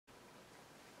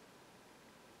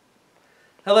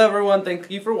Hello everyone, thank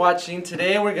you for watching.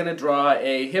 Today we're going to draw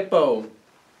a hippo.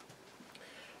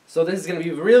 So this is going to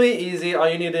be really easy. All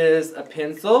you need is a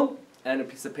pencil and a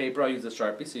piece of paper. I'll use a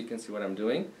Sharpie so you can see what I'm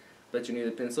doing. But you need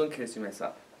a pencil in case you mess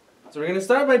up. So we're going to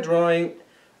start by drawing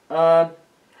her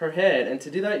head. And to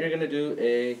do that you're going to do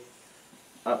a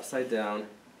upside down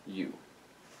U.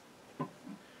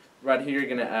 Right here you're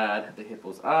going to add the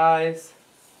hippo's eyes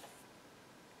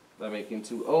by making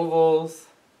two ovals.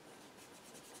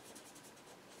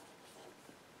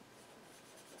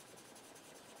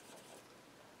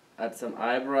 Add some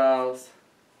eyebrows.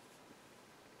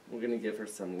 We're going to give her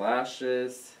some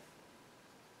lashes.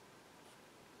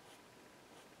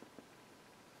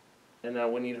 And now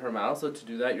we need her mouth, so to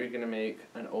do that you're going to make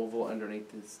an oval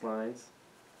underneath these lines.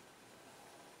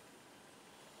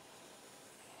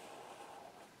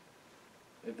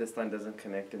 If this line doesn't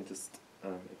connect, then just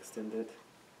extend it.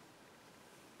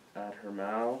 Add her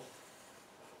mouth,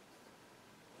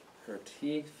 her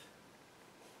teeth.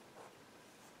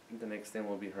 The next thing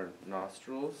will be her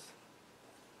nostrils.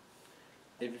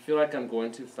 If you feel like I'm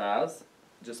going too fast,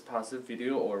 just pause the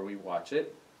video or rewatch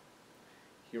it.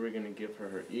 Here we're going to give her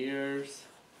her ears,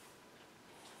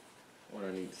 one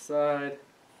on each side,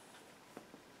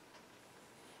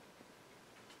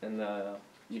 and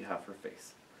you have her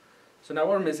face. So now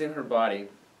we're missing her body.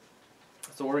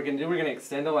 So what we're going to do, we're going to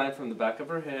extend a line from the back of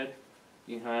her head,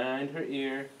 behind her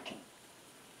ear,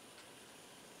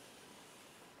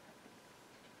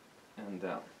 and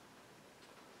down.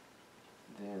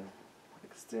 Then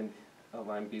extend a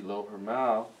line below her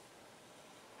mouth,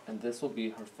 and this will be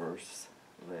her first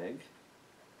leg.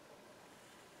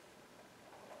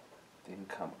 Then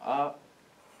come up,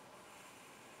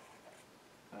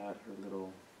 add her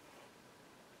little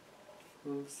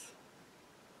hooves.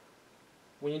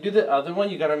 When you do the other one,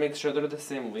 you gotta make sure they're the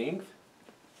same length.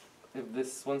 If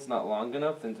this one's not long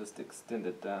enough, then just extend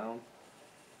it down.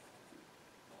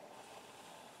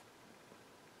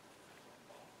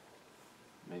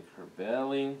 Make her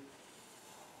belly.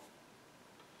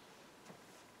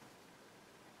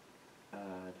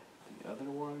 Add the other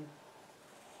one.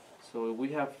 So we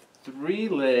have 3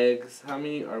 legs. How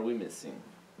many are we missing?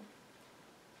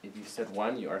 If you said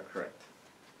 1, you are correct.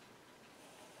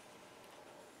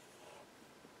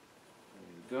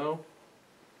 There you go.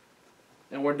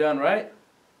 And we're done, right?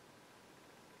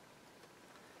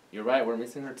 You're right, we're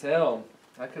missing her tail.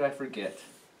 How could I forget?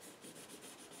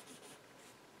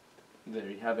 There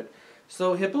you have it.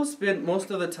 So hippos spend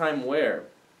most of the time where?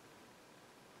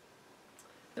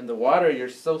 In the water. You're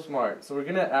so smart. So we're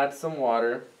going to add some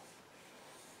water.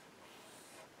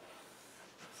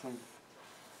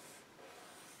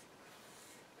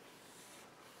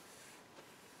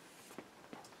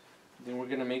 Then we're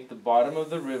going to make the bottom of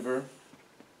the river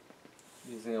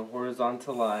using a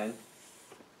horizontal line.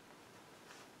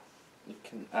 You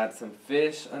can add some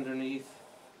fish underneath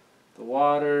the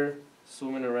water,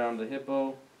 swimming around the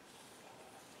hippo.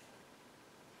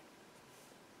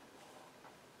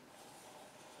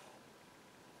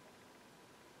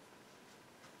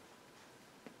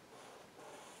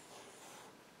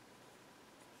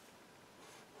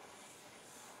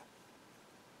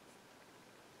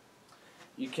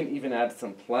 You can even add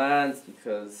some plants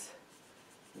because,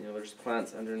 you know, there's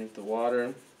plants underneath the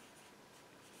water.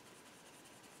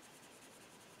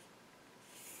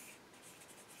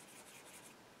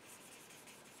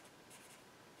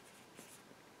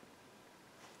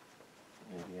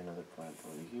 Maybe another plant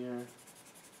over here.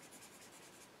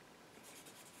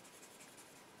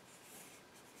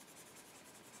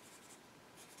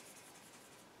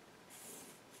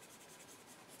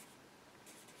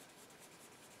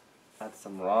 Add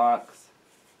some rocks.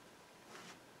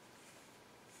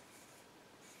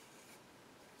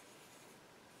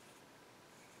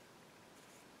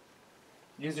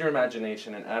 Use your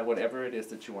imagination and add whatever it is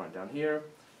that you want. Down here,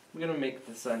 we're going to make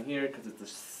the sun here because it's a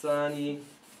sunny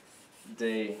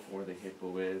day where the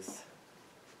hippo is.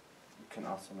 You can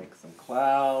also make some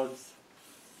clouds.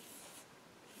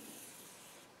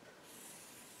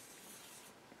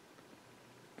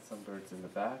 Some birds in the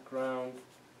background.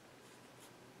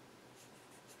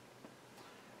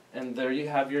 And there you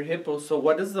have your hippo. So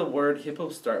what does the word hippo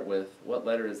start with? What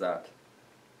letter is that?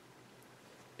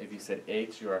 If you said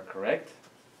H, you are correct.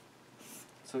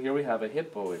 So here we have a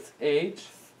hippo. It's H,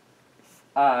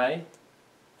 I,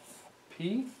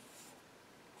 P,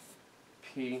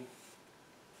 P,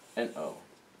 and O.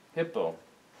 Hippo.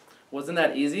 Wasn't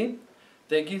that easy?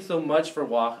 Thank you so much for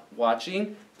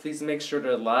watching. Please make sure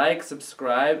to like,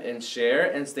 subscribe, and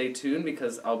share, and stay tuned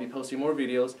because I'll be posting more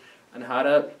videos on how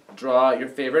to draw your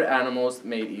favorite animals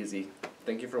made easy.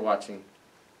 Thank you for watching.